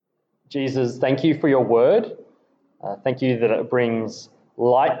Jesus, thank you for your word. Thank you that it brings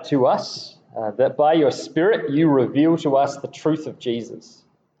light to us, that by your Spirit you reveal to us the truth of Jesus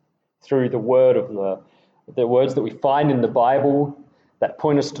through the word of the words that we find in the Bible that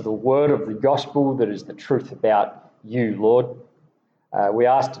point us to the word of the gospel that is the truth about you, Lord. We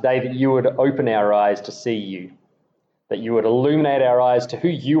ask today that you would open our eyes to see you, that you would illuminate our eyes to who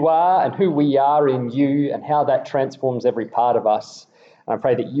you are and who we are in you and how that transforms every part of us. And I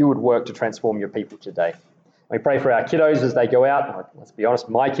pray that you would work to transform your people today. We pray for our kiddos as they go out, or let's be honest,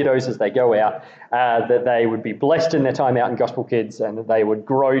 my kiddos as they go out, that they would be blessed in their time out in Gospel Kids and that they would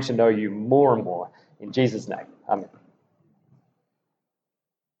grow to know you more and more. In Jesus' name, amen.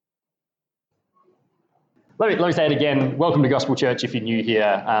 Let me say it again. Welcome to Gospel Church if you're new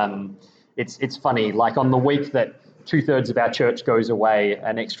here. It's funny, like on the week that 2/3 of our church goes away,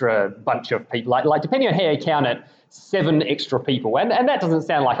 an extra bunch of people, like depending on how you count it, 7 extra people. And that doesn't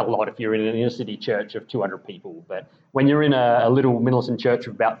sound like a lot if you're in an inner city church of 200 people. But when you're in a little Middleton church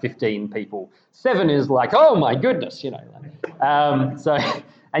of about 15 people, 7 is like, oh my goodness, you know. So,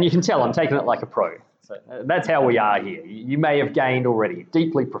 and you can tell I'm taking it like a pro. So that's how we are here. You may have gained already.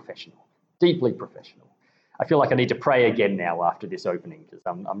 Deeply professional. Deeply professional. I feel like I need to pray again now after this opening because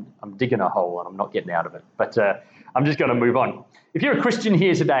I'm digging a hole and I'm not getting out of it. But I'm just going to move on. If you're a Christian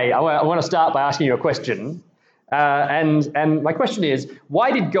here today, I want to start by asking you a question. And my question is,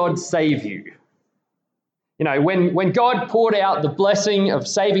 why did God save you? You know, when God poured out the blessing of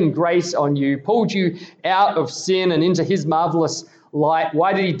saving grace on you, pulled you out of sin and into his marvelous light,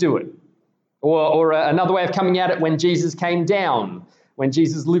 why did he do it? Or another way of coming at it, when Jesus came down, when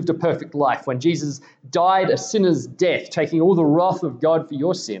Jesus lived a perfect life, when Jesus died a sinner's death, taking all the wrath of God for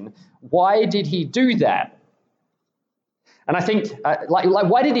your sin, why did he do that? And I think,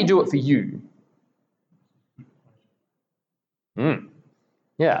 why did he do it for you?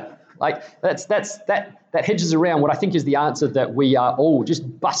 Yeah, like that hedges around what I think is the answer that we are all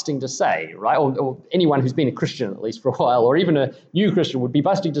just busting to say, right? Or anyone who's been a Christian at least for a while, or even a new Christian would be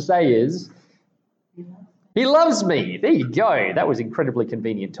busting to say is, he loves me. There you go. That was incredibly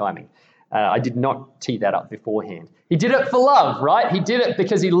convenient timing. I did not tee that up beforehand. He did it for love, right? He did it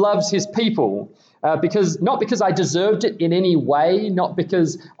because he loves his people. Not because I deserved it in any way, not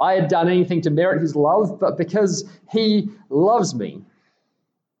because I had done anything to merit his love, but because he loves me.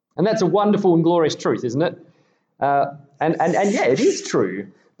 And that's a wonderful and glorious truth, isn't it? And yeah, it is true.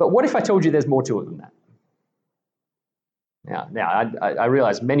 But what if I told you there's more to it than that? Now, I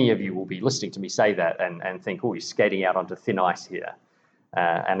realize many of you will be listening to me say that and think, oh, you're skating out onto thin ice here.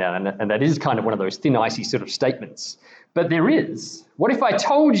 And that is kind of one of those thin, icy sort of statements. But there is. What if I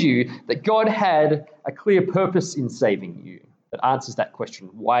told you that God had a clear purpose in saving you that answers that question?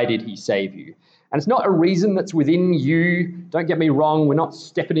 Why did he save you? And it's not a reason that's within you. Don't get me wrong. We're not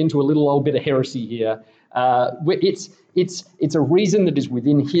stepping into a little old bit of heresy here. It's a reason that is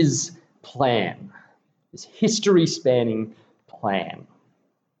within his plan, his history-spanning plan.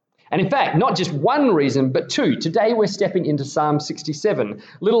 And in fact, not just one reason, but 2. Today we're stepping into Psalm 67,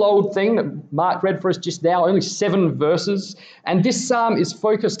 little old thing that Mark read for us just now, only 7 verses. And this psalm is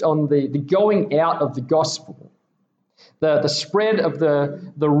focused on the going out of the gospel, the spread of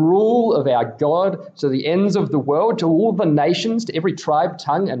the rule of our God to the ends of the world, to all the nations, to every tribe,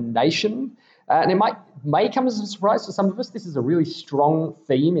 tongue, and nation. And it may come as a surprise to some of us. This is a really strong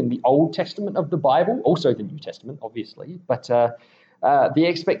theme in the Old Testament of the Bible, also the New Testament, obviously, but the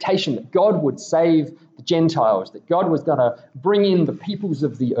expectation that God would save the Gentiles, that God was going to bring in the peoples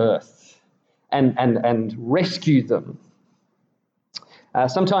of the earth and rescue them.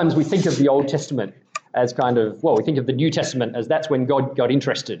 Sometimes we think of the Old Testament as we think of the New Testament as that's when God got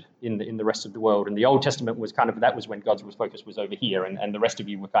interested in the rest of the world. And the Old Testament was that was when God's focus was over here, and the rest of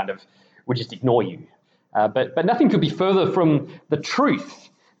you would just ignore you. But nothing could be further from the truth.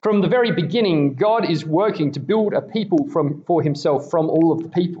 From the very beginning, God is working to build a people for himself from all of the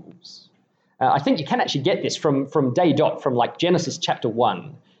peoples. I think you can actually get this from day dot, from like Genesis chapter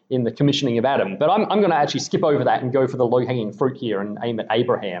 1 in the commissioning of Adam. But I'm going to actually skip over that and go for the low-hanging fruit here and aim at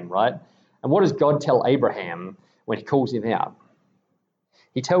Abraham, right? And what does God tell Abraham when he calls him out?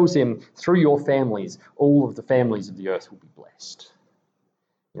 He tells him, through your families, all of the families of the earth will be blessed.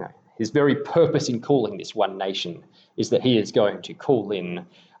 You know, his very purpose in calling this one nation is that he is going to call in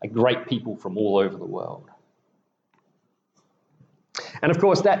a great people from all over the world. And of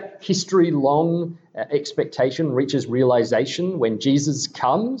course, that history-long expectation reaches realization when Jesus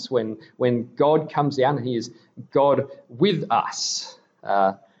comes, when God comes down and he is God with us.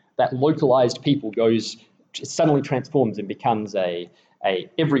 That localized people suddenly transforms and becomes a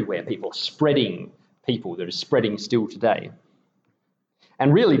everywhere people, spreading people that is spreading still today.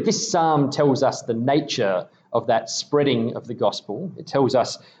 And really, this psalm tells us the nature of that spreading of the gospel. It tells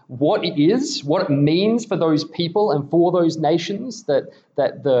us what it is, what it means for those people and for those nations that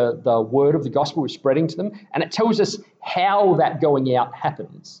the word of the gospel is spreading to them. And it tells us how that going out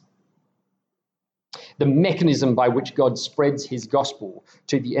happens. The mechanism by which God spreads his gospel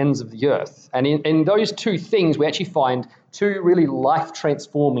to the ends of the earth. And in those two things, we actually find two really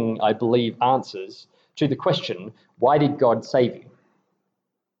life-transforming, I believe, answers to the question, why did God save you?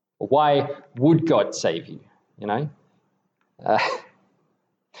 Or why would God save you? You know?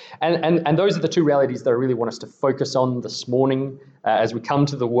 And those are the two realities that I really want us to focus on this morning as we come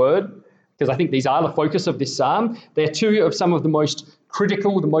to the word, because I think these are the focus of this psalm. They're two of some of the most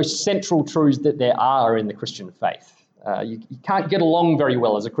critical, the most central truths that there are in the Christian faith. You can't get along very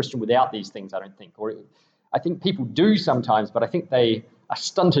well as a Christian without these things, I don't think. Or I think people do sometimes, but I think they are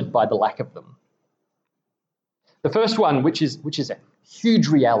stunted by the lack of them. The first one, which is a huge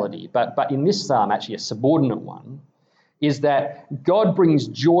reality, but in this psalm actually a subordinate one, is that God brings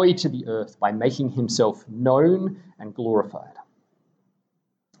joy to the earth by making himself known and glorified.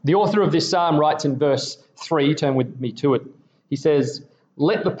 The author of this psalm writes in verse 3, turn with me to it, he says,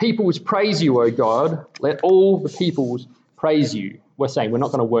 "Let the peoples praise you, O God. Let all the peoples praise you." We're saying we're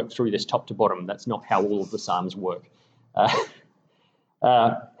not going to work through this top to bottom. That's not how all of the psalms work.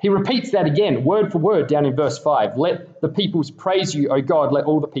 He repeats that again, word for word, down in verse 5. "Let the peoples praise you, O God. Let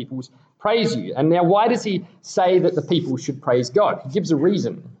all the peoples praise you." And now why does he say that the people should praise God? He gives a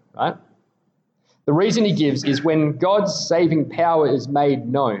reason, right? The reason he gives is when God's saving power is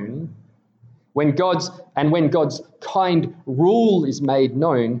made known, when God's kind rule is made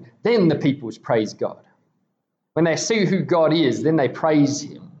known, then the peoples praise God. When they see who God is, then they praise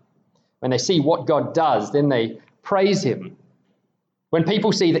him. When they see what God does, then they praise him. When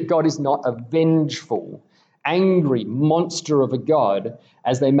people see that God is not a vengeful, angry monster of a God,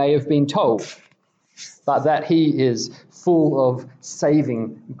 as they may have been told, but that he is full of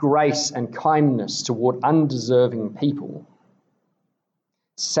saving grace and kindness toward undeserving people,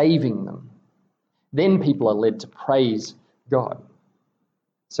 saving them, then people are led to praise God.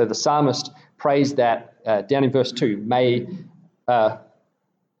 So the psalmist prays that down in verse 2, that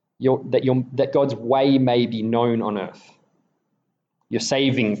God's way may be known on earth, your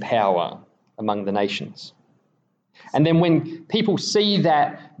saving power among the nations. And then when people see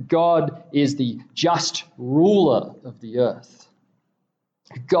that God is the just ruler of the earth,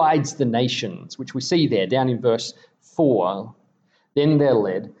 who guides the nations, which we see there down in verse 4, then they're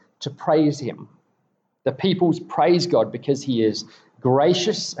led to praise him. The peoples praise God because he is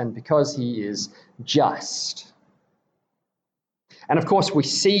gracious and because he is just. And of course, we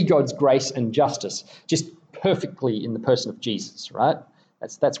see God's grace and justice just perfectly in the person of Jesus, right?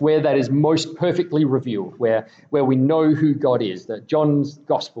 That's where that is most perfectly revealed, where we know who God is. That John's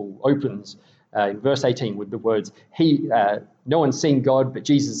gospel opens in verse 18 with the words, no one's seen God, but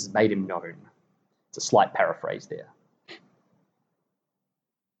Jesus has made him known. It's a slight paraphrase there.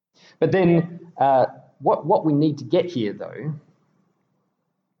 But then what we need to get here, though,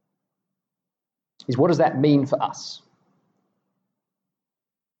 is what does that mean for us?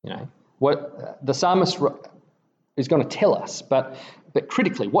 You know, what the psalmist is going to tell us, but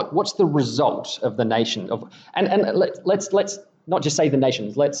critically, what's the result of the nation of? And let's not just say the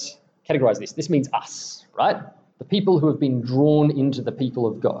nations. Let's categorize this. This means us, right? The people who have been drawn into the people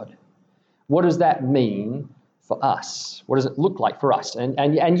of God. What does that mean for us? What does it look like for us?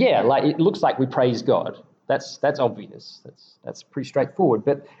 And yeah, like it looks like we praise God. That's obvious. That's pretty straightforward.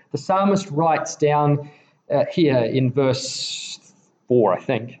 But the psalmist writes down here in verse 4, I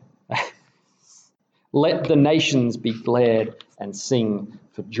think. Let the nations be glad and sing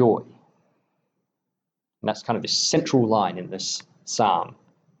for joy. And that's kind of the central line in this psalm.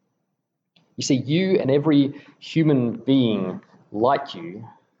 You see, you and every human being like you,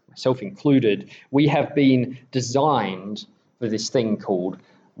 myself included, we have been designed for this thing called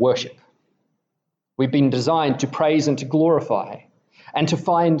worship. We've been designed to praise and to glorify and to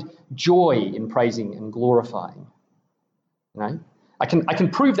find joy in praising and glorifying. You know? I can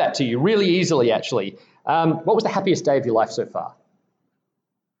prove that to you really easily, actually. What was the happiest day of your life so far?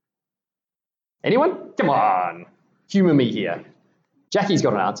 Anyone? Come on. Humour me here. Jackie's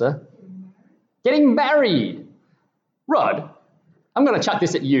got an answer. Getting married. Rod, I'm going to chuck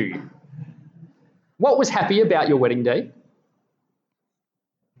this at you. What was happy about your wedding day?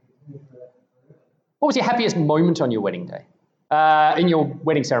 What was your happiest moment on your wedding day? In your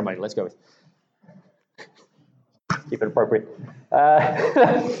wedding ceremony, let's go with. Keep it appropriate.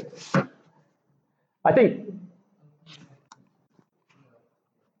 I think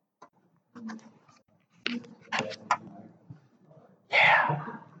wow,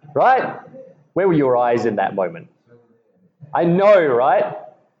 right? Where were your eyes in that moment? I know, right?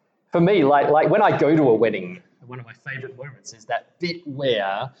 For me, like when I go to a wedding, one of my favourite moments is that bit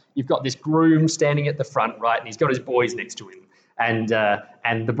where you've got this groom standing at the front, right, and he's got his boys next to him, and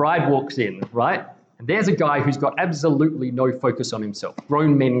the bride walks in, right, and there's a guy who's got absolutely no focus on himself.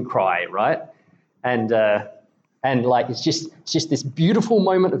 Grown men cry, right, and like it's just this beautiful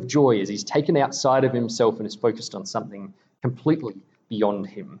moment of joy as he's taken outside of himself and is focused on something completely beyond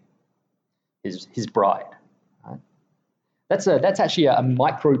him, his bride. Right? That's actually a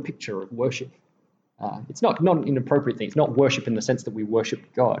micro picture of worship. It's not an inappropriate thing. It's not worship in the sense that we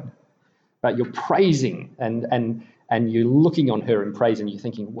worship God, but you're praising and you're looking on her in praise and you're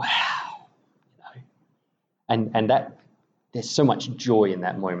thinking, wow, and that there's so much joy in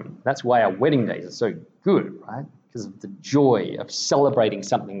that moment. That's why our wedding days are so good, right? Because of the joy of celebrating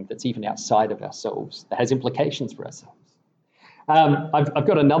something that's even outside of ourselves, that has implications for ourselves. I've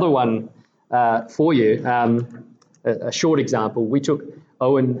got another one for you, a short example. We took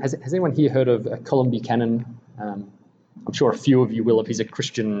Owen. Has anyone here heard of Colin Buchanan? I'm sure a few of you will if he's a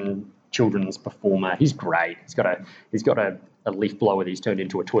Christian children's performer. He's great. He's got a leaf blower that he's turned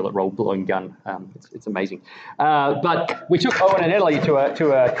into a toilet roll blowing gun. It's amazing. But we took Owen and Ellie to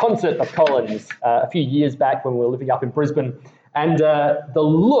a concert of Colin's a few years back when we were living up in Brisbane, and the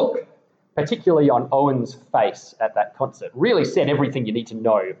look, particularly on Owen's face at that concert, really said everything you need to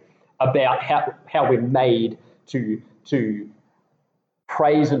know about how we're made to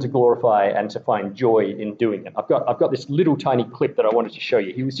praise and to glorify and to find joy in doing it. I've got this little tiny clip that I wanted to show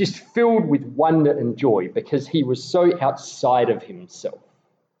you. He was just filled with wonder and joy because he was so outside of himself,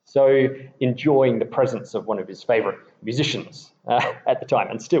 so enjoying the presence of one of his favourite musicians at the time,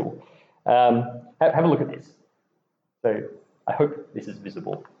 and still. Have a look at this. So I hope this is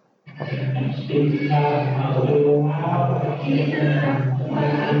visible.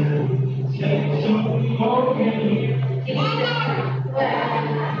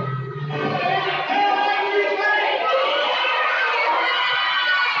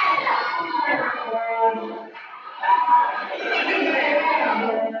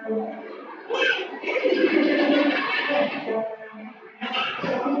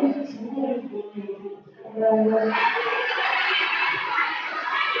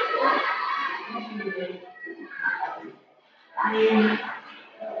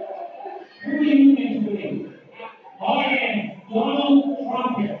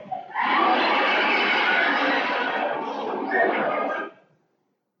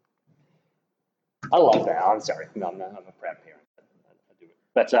 I love that. I'm sorry. No, I'm a proud parent. I do it.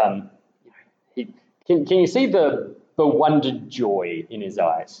 But can you see the wondered joy in his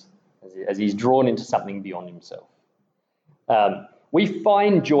eyes as he's drawn into something beyond himself? We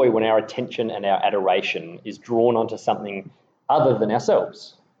find joy when our attention and our adoration is drawn onto something other than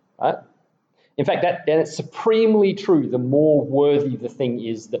ourselves, right? In fact, that's supremely true the more worthy the thing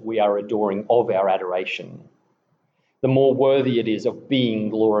is that we are adoring of our adoration. The more worthy it is of being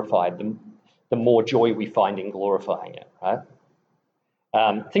glorified, the more joy we find in glorifying it, right?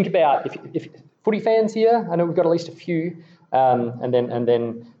 Think about if footy fans here. I know we've got at least a few, and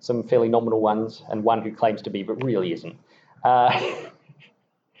then some fairly nominal ones, and one who claims to be but really isn't.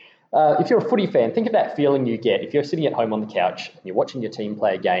 If you're a footy fan, think of that feeling you get if you're sitting at home on the couch and you're watching your team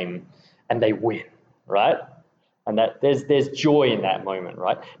play a game and they win, right? And that there's joy in that moment,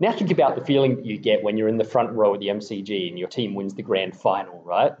 right? Now think about the feeling that you get when you're in the front row at the MCG and your team wins the grand final,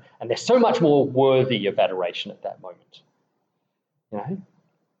 right? And they're so much more worthy of adoration at that moment. You know,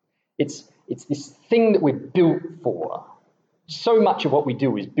 it's this thing that we're built for. So much of what we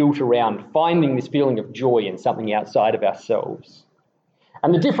do is built around finding this feeling of joy in something outside of ourselves.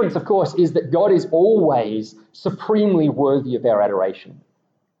 And the difference, of course, is that God is always supremely worthy of our adoration.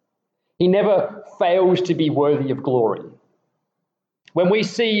 He never fails to be worthy of glory. When we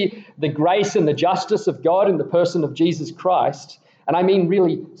see the grace and the justice of God in the person of Jesus Christ, and I mean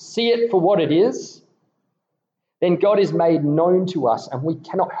really see it for what it is, then God is made known to us and we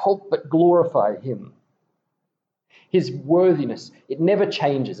cannot help but glorify him. His worthiness, it never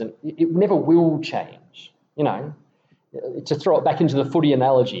changes and it never will change. You know, to throw it back into the footy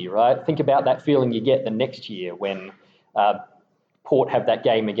analogy, right? Think about that feeling you get the next year when Port have that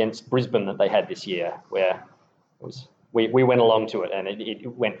game against Brisbane that they had this year, where we went along to it and it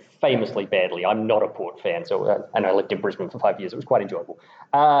went famously badly. I'm not a Port fan, and I lived in Brisbane for 5 years. It was quite enjoyable.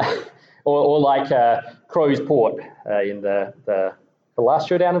 Or like Crows Port in the last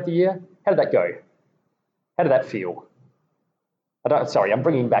showdown of the year. How did that go? How did that feel? Sorry, I'm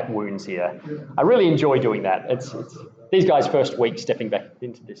bringing back wounds here. I really enjoy doing that. It's these guys' first week stepping back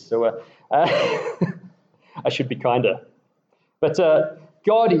into this, so I should be kinder. But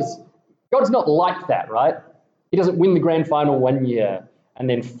God's not like that, right? He doesn't win the grand final one year and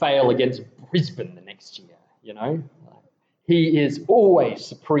then fail against Brisbane the next year, you know? He is always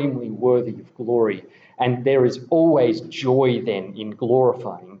supremely worthy of glory, and there is always joy then in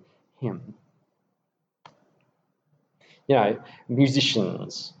glorifying him. You know,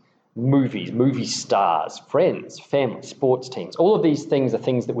 musicians, movies, movie stars, friends, family, sports teams, all of these things are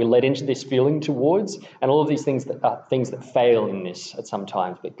things that we're led into this feeling towards, and all of these things that are things that fail in this at some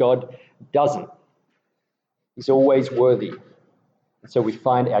times, but God doesn't. He's always worthy. So we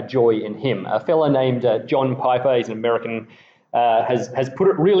find our joy in him. A fellow named John Piper, he's an American, has put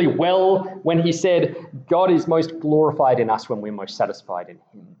it really well when he said, God is most glorified in us when we're most satisfied in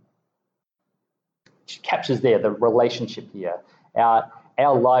him. Which captures there the relationship here. Our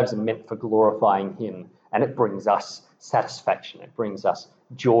lives are meant for glorifying him, and it brings us satisfaction. It brings us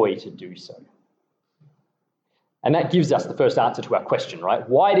joy to do so. And that gives us the first answer to our question, right?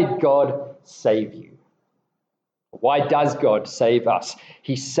 Why did God save you? Why does God save us?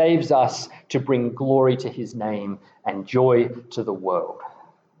 He saves us to bring glory to his name and joy to the world.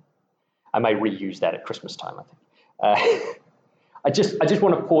 I may reuse that at Christmas time, I think. I just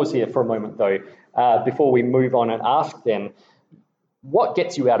want to pause here for a moment, though, before we move on and ask then, what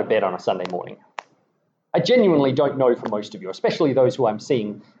gets you out of bed on a Sunday morning? I genuinely don't know for most of you, especially those who I'm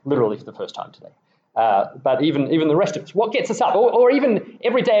seeing literally for the first time today. But even the rest of us, what gets us up? Or even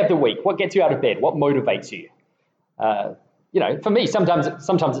every day of the week, what gets you out of bed? What motivates you? You know, for me, sometimes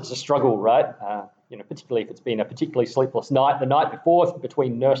it's a struggle, right? You know, particularly if it's been a particularly sleepless night the night before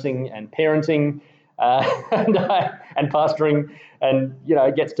between nursing and parenting and pastoring, and you know,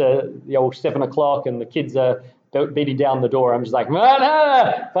 it gets to the old 7 o'clock and the kids are beating down the door. I'm just like,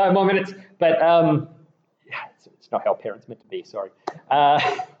 no, 5 more minutes. But it's not how parents meant to be. Sorry.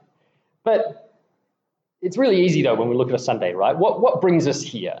 But it's really easy though when we look at a Sunday, right? What brings us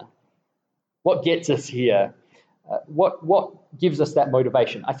here? What gets us here? What gives us that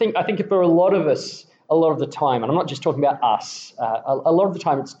motivation? I think for a lot of us, a lot of the time, and I'm not just talking about us, a lot of the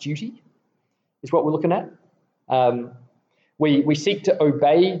time it's duty is what we're looking at. We seek to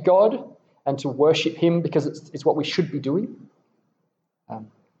obey God and to worship him because it's what we should be doing.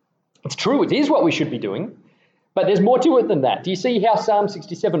 It's true, it is what we should be doing, but there's more to it than that. Do you see how Psalm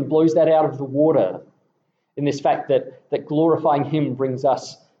 67 blows that out of the water in this fact that glorifying him brings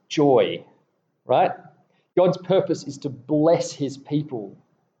us joy, right? God's purpose is to bless his people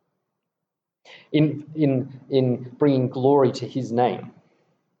in bringing glory to his name.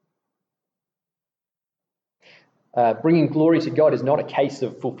 Bringing glory to God is not a case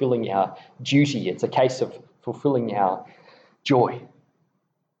of fulfilling our duty. It's a case of fulfilling our joy.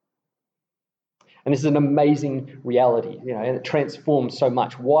 And this is an amazing reality, you know, and it transforms so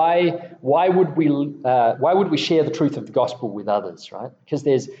much. Why would we share the truth of the gospel with others, right? Because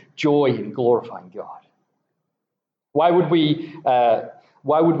there's joy in glorifying God. Why would we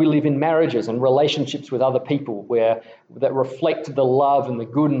live in marriages and relationships with other people that reflect the love and the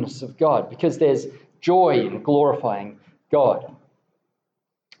goodness of God? Because there's joy in glorifying God.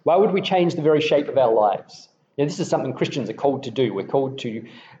 Why would we change the very shape of our lives? You know, this is something Christians are called to do. We're called to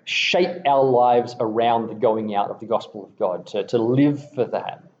shape our lives around the going out of the gospel of God, to live for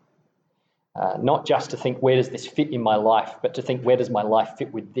that. Not just to think, where does this fit in my life, but to think, where does my life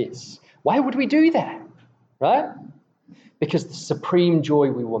fit with this? Why would we do that, right? Because the supreme joy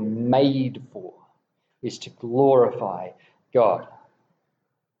we were made for is to glorify God.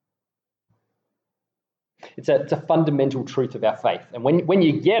 It's a fundamental truth of our faith. And when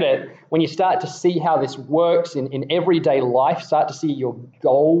you get it, when you start to see how this works in everyday life, start to see your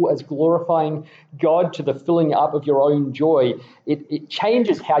goal as glorifying God to the filling up of your own joy, it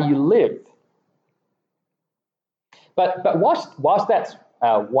changes how you live. But whilst that's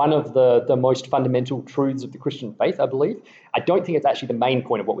one of the most fundamental truths of the Christian faith, I believe, I don't think it's actually the main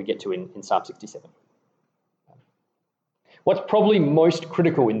point of what we get to in Psalm 67. What's probably most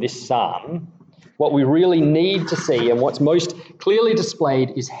critical in this psalm, what we really need to see and what's most clearly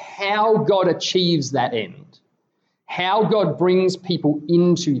displayed is how God achieves that end, how God brings people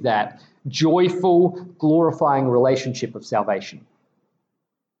into that joyful, glorifying relationship of salvation.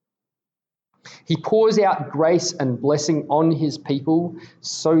 He pours out grace and blessing on his people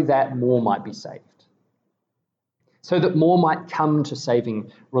so that more might be saved, so that more might come to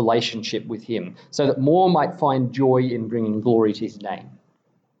saving relationship with him, so that more might find joy in bringing glory to his name.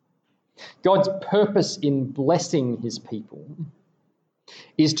 God's purpose in blessing his people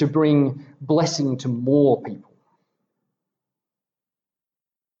is to bring blessing to more people.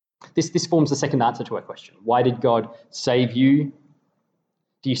 This forms the second answer to our question. Why did God save you?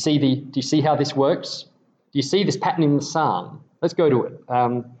 Do you see how this works? Do you see this pattern in the psalm? Let's go to it.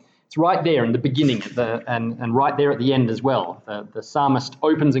 It's right there in the beginning and right there at the end as well. The psalmist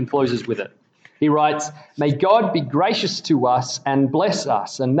opens and closes with it. He writes, "May God be gracious to us and bless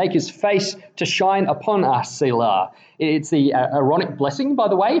us and make his face to shine upon us, Selah." It's the Aaronic blessing, by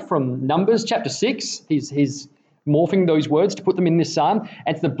the way, from Numbers chapter 6. He's morphing those words to put them in this psalm.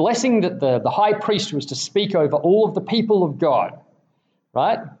 It's the blessing that the high priest was to speak over all of the people of God,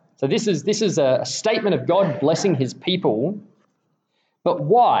 right? So this is a statement of God blessing his people. But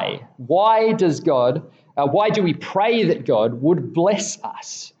why? Why do we pray that God would bless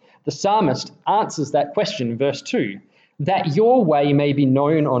us? The psalmist answers that question in verse 2, that your way may be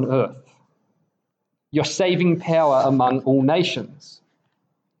known on earth, your saving power among all nations.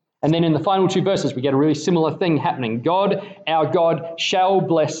 And then in the final two verses, we get a really similar thing happening. God, our God, shall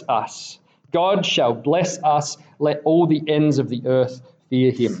bless us. God shall bless us. Let all the ends of the earth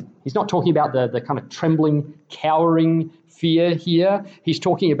fear him. He's not talking about the kind of trembling, cowering fear here. He's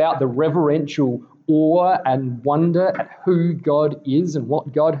talking about the reverential awe and wonder at who God is and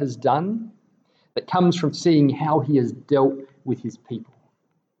what God has done that comes from seeing how he has dealt with his people.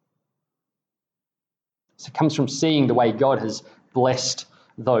 So it comes from seeing the way God has blessed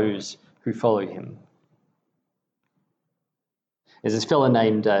those who follow him. There's this fellow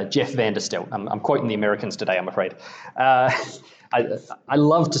named Jeff Vanderstelt. I'm quoting the Americans today, I'm afraid. I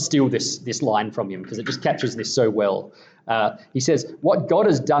love to steal this line from him because it just captures this so well. He says, what God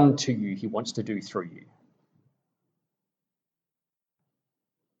has done to you, he wants to do through you.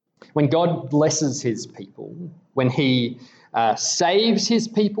 When God blesses his people, when he saves his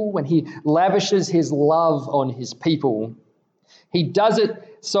people, when he lavishes his love on his people, he does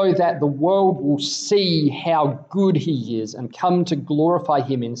it so that the world will see how good he is and come to glorify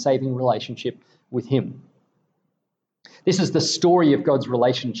him in saving relationship with him. This is the story of God's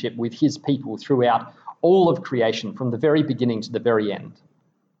relationship with his people throughout all of creation, from the very beginning to the very end.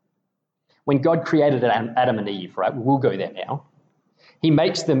 When God created Adam and Eve, right, we'll go there now, he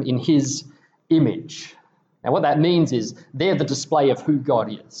makes them in his image. Now what that means is they're the display of who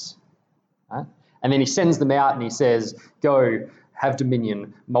God is. Right? And then he sends them out and he says, go, have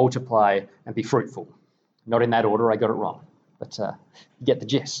dominion, multiply, and be fruitful. Not in that order, I got it wrong. But you get the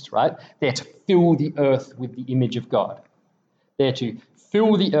gist, right? They're to fill the earth with the image of God. They're to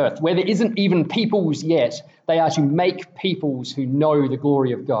fill the earth. Where there isn't even peoples yet, they are to make peoples who know the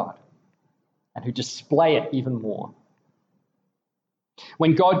glory of God and who display it even more.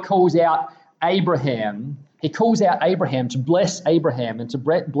 When God calls out Abraham, he calls out Abraham to bless Abraham and to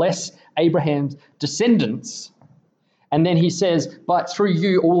bless Abraham's descendants. And then he says, but through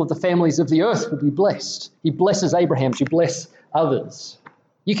you, all of the families of the earth will be blessed. He blesses Abraham to bless others.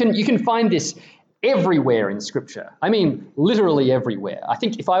 You can find this everywhere in Scripture. I mean, literally everywhere. I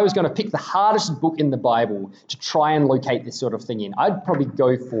think if I was going to pick the hardest book in the Bible to try and locate this sort of thing in, I'd probably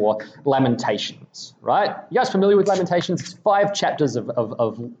go for Lamentations, right? You guys familiar with Lamentations? It's 5 chapters of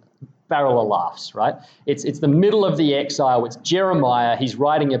barrel of laughs, right? It's the middle of the exile. It's Jeremiah. He's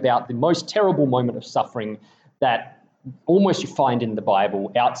writing about the most terrible moment of suffering that almost you find in the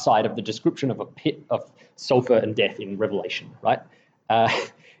Bible outside of the description of a pit of sulfur and death in Revelation, right?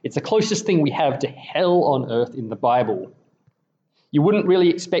 It's the closest thing we have to hell on earth in the Bible. You wouldn't really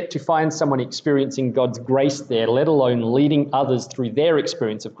expect to find someone experiencing God's grace there, let alone leading others through their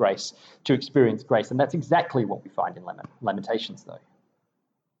experience of grace to experience grace. And that's exactly what we find in Lamentations, though.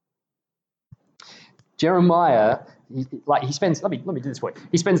 Jeremiah, he spends, let me do this for you.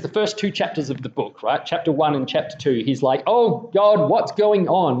 He spends the first 2 chapters of the book, right? Chapter 1 and chapter 2. He's like, oh God, what's going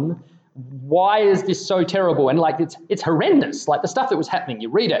on? Why is this so terrible? And it's horrendous. Like the stuff that was happening, you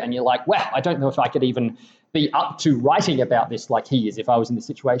read it and you're like, wow, I don't know if I could even be up to writing about this like he is if I was in this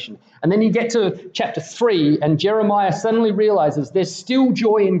situation. And then you get to chapter 3 and Jeremiah suddenly realizes there's still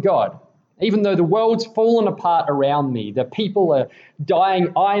joy in God. Even though the world's fallen apart around me, the people are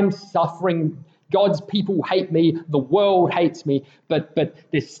dying, I'm suffering, God's people hate me, the world hates me, but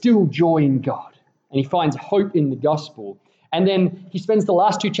there's still joy in God. And he finds hope in the gospel. And then he spends the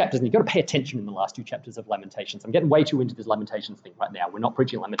last 2 chapters, and you've got to pay attention in the last 2 chapters of Lamentations. I'm getting way too into this Lamentations thing right now. We're not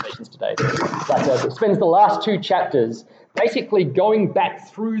preaching Lamentations today. But he spends the last 2 chapters basically going back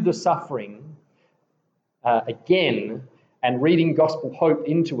through the suffering again and reading gospel hope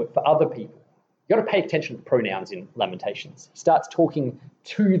into it for other people. You've got to pay attention to the pronouns in Lamentations. He starts talking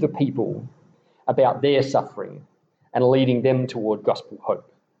to the people about their suffering and leading them toward gospel hope.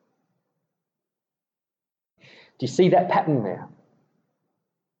 Do you see that pattern there?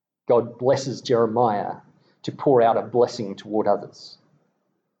 God blesses Jeremiah to pour out a blessing toward others.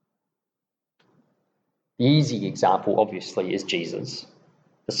 The easy example, obviously, is Jesus.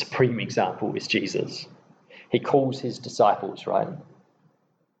 The supreme example is Jesus. He calls his disciples, right?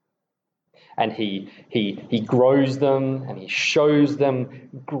 And he grows them and he shows them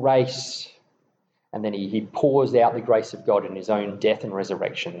grace. And then he pours out the grace of God in his own death and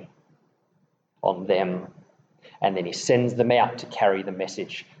resurrection on them. And then he sends them out to carry the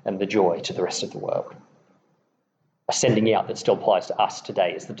message and the joy to the rest of the world. A sending out that still applies to us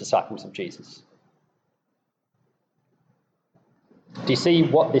today as the disciples of Jesus. Do you see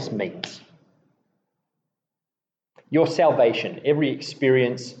what this means? Your salvation, every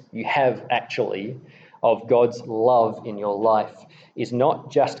experience you have actually of God's love in your life, is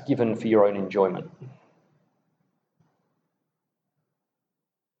not just given for your own enjoyment.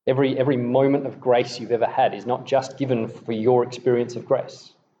 Every moment of grace you've ever had is not just given for your experience of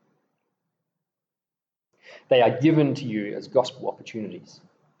grace. They are given to you as gospel opportunities.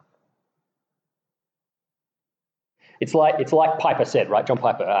 It's like Piper said, right? John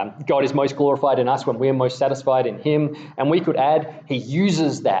Piper, God is most glorified in us when we're most satisfied in him. And we could add, he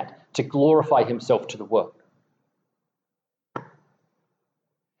uses that to glorify himself to the world.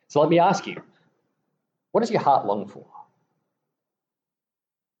 So let me ask you, what does your heart long for?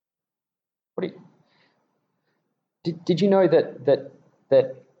 Did you know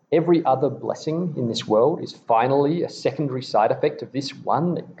that every other blessing in this world is finally a secondary side effect of this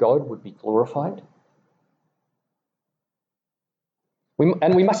one, that God would be glorified?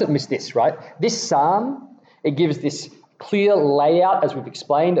 We mustn't miss this, right? This psalm, it gives this clear layout, as we've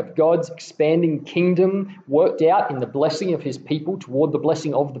explained, of God's expanding kingdom worked out in the blessing of his people toward the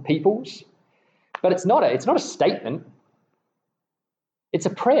blessing of the peoples. But it's not a statement. It's a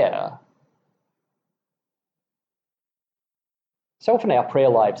prayer. So often our prayer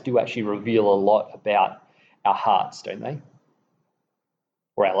lives do actually reveal a lot about our hearts, don't they?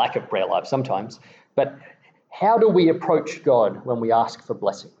 Or our lack of prayer lives sometimes. But how do we approach God when we ask for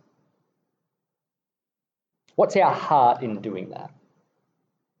blessing? What's our heart in doing that?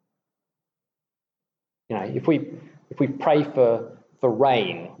 You know, if we pray for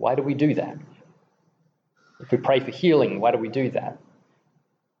rain, why do we do that? If we pray for healing, why do we do that?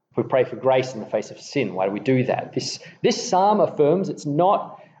 If we pray for grace in the face of sin, why do we do that? This psalm affirms it's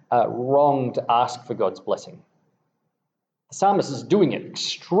not wrong to ask for God's blessing. The psalmist is doing it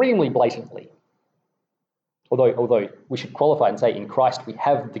extremely blatantly. Although we should qualify and say in Christ we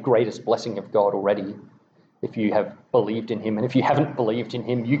have the greatest blessing of God already, if you have believed in him. And if you haven't believed in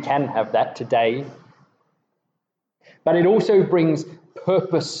him, you can have that today. But it also brings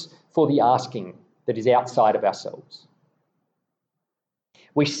purpose for the asking that is outside of ourselves.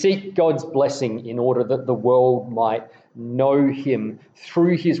 We seek God's blessing in order that the world might know him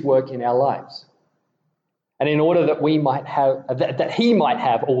through his work in our lives. And in order that we might have, that he might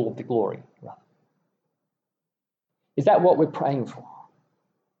have all of the glory. Is that what we're praying for?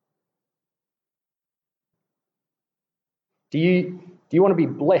 Do you want to be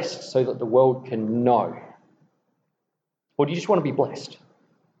blessed so that the world can know? Or do you just want to be blessed?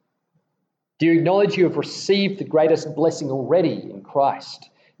 Do you acknowledge you have received the greatest blessing already in Christ,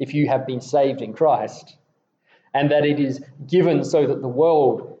 if you have been saved in Christ, and that it is given so that the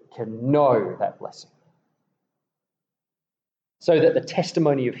world can know that blessing? So that the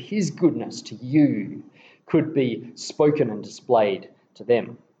testimony of his goodness to you could be spoken and displayed to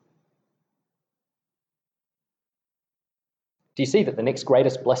them. Do you see that the next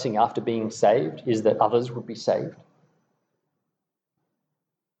greatest blessing after being saved is that others would be saved?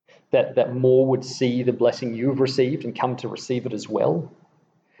 That more would see the blessing you've received and come to receive it as well?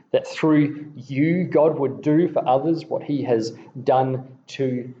 That through you, God would do for others what he has done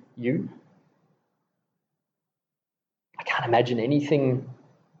to you? I can't imagine anything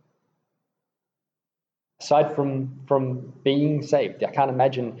aside from being saved. I can't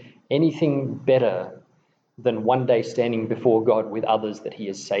imagine anything better than one day standing before God with others that he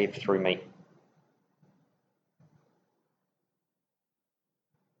has saved through me.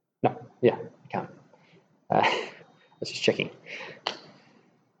 No, yeah, I can't. I was just checking.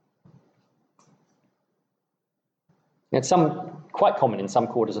 It's quite common in some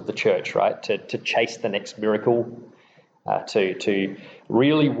quarters of the church, right, to chase the next miracle, to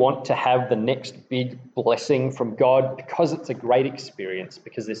really want to have the next big blessing from God because it's a great experience,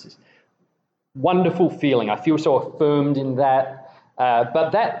 because this is wonderful feeling. I feel so affirmed in that.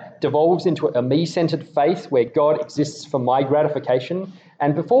 But that devolves into a me-centered faith where God exists for my gratification.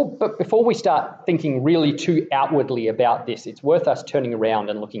 And before we start thinking really too outwardly about this, it's worth us turning around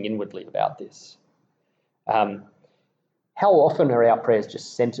and looking inwardly about this. How often are our prayers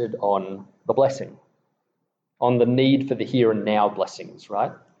just centered on the blessing, on the need for the here and now blessings,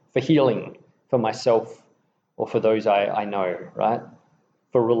 right? For healing for myself or for those I know, right?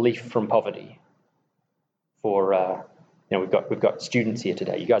 For relief from poverty, for we've got students here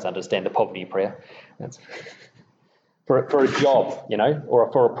today. You guys understand the poverty prayer. That's for a job,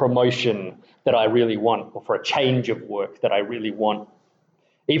 or for a promotion that I really want, or for a change of work that I really want.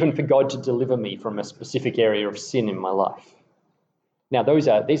 Even for God to deliver me from a specific area of sin in my life. Now, those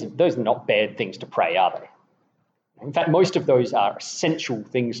are not bad things to pray, are they? In fact, most of those are essential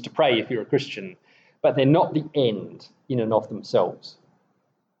things to pray if you're a Christian, but they're not the end in and of themselves.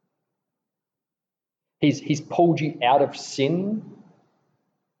 He's pulled you out of sin.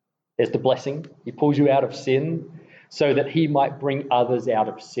 There's the blessing. He pulls you out of sin so that he might bring others out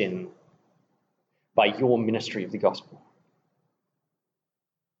of sin by your ministry of the gospel.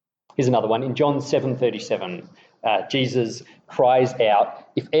 Here's another one. In John 7:37, Jesus cries out,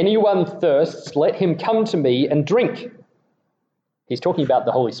 "If anyone thirsts, let him come to me and drink." He's talking about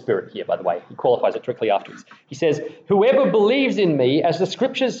the Holy Spirit here, by the way. He qualifies it directly afterwards. He says, "Whoever believes in me, as the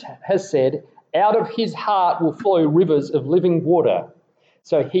scriptures has said, out of his heart will flow rivers of living water."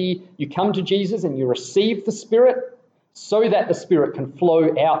 So you come to Jesus and you receive the Spirit so that the Spirit can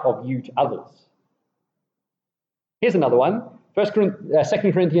flow out of you to others. Here's another one.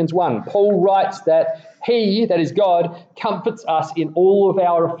 2 Corinthians 1. Paul writes that he, that is God, comforts us in all of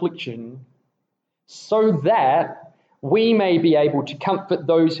our affliction so that we may be able to comfort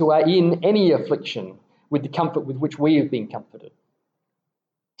those who are in any affliction with the comfort with which we have been comforted.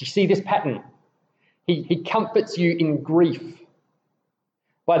 Do you see this pattern? He comforts you in grief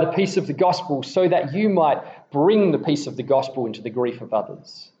by the peace of the gospel so that you might bring the peace of the gospel into the grief of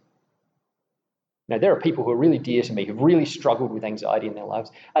others. Now, there are people who are really dear to me who've really struggled with anxiety in their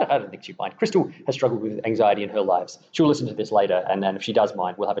lives. I don't think she'd mind. Crystal has struggled with anxiety in her lives. She'll listen to this later, and if she does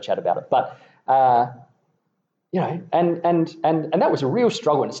mind, we'll have a chat about it. But, and that was a real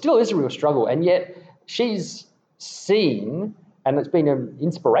struggle, and it still is a real struggle, and yet she's seen, and it's been an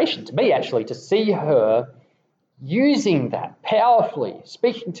inspiration to me, actually, to see her using that powerfully,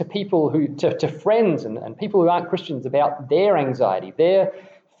 speaking to people to friends and people who aren't Christians about their anxiety, their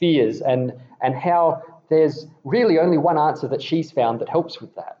fears, and how there's really only one answer that she's found that helps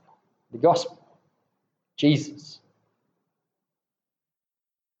with that: the gospel, Jesus.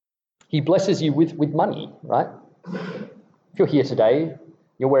 He blesses you with money, right? If you're here today,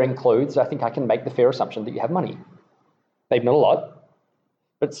 you're wearing clothes, I think I can make the fair assumption that you have money. Maybe not a lot,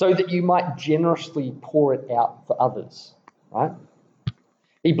 but so that you might generously pour it out for others, right?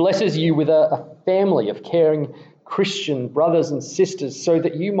 He blesses you with a family of caring Christian brothers and sisters so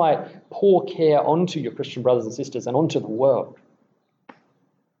that you might pour care onto your Christian brothers and sisters and onto the world.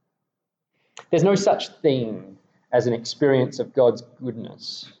 There's no such thing as an experience of God's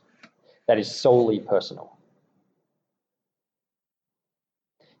goodness that is solely personal.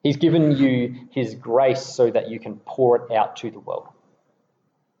 He's given you his grace so that you can pour it out to the world.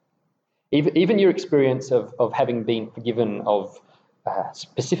 Even your experience of having been forgiven of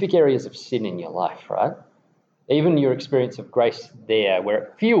specific areas of sin in your life, right? Even your experience of grace there, where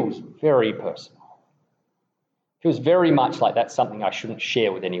it feels very personal. It feels very much like that's something I shouldn't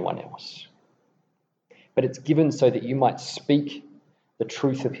share with anyone else. But it's given so that you might speak the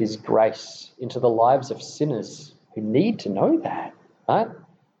truth of his grace into the lives of sinners who need to know that, right?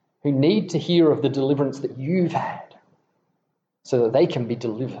 Who need to hear of the deliverance that you've had so that they can be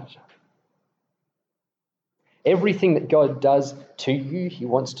delivered. Everything that God does to you, he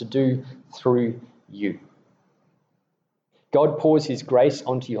wants to do through you. God pours his grace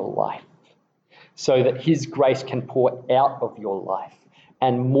onto your life so that his grace can pour out of your life,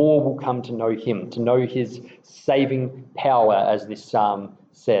 and more will come to know him, to know his saving power, as this psalm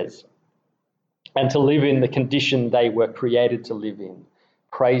says, and to live in the condition they were created to live in,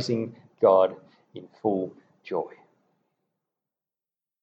 praising God in full joy.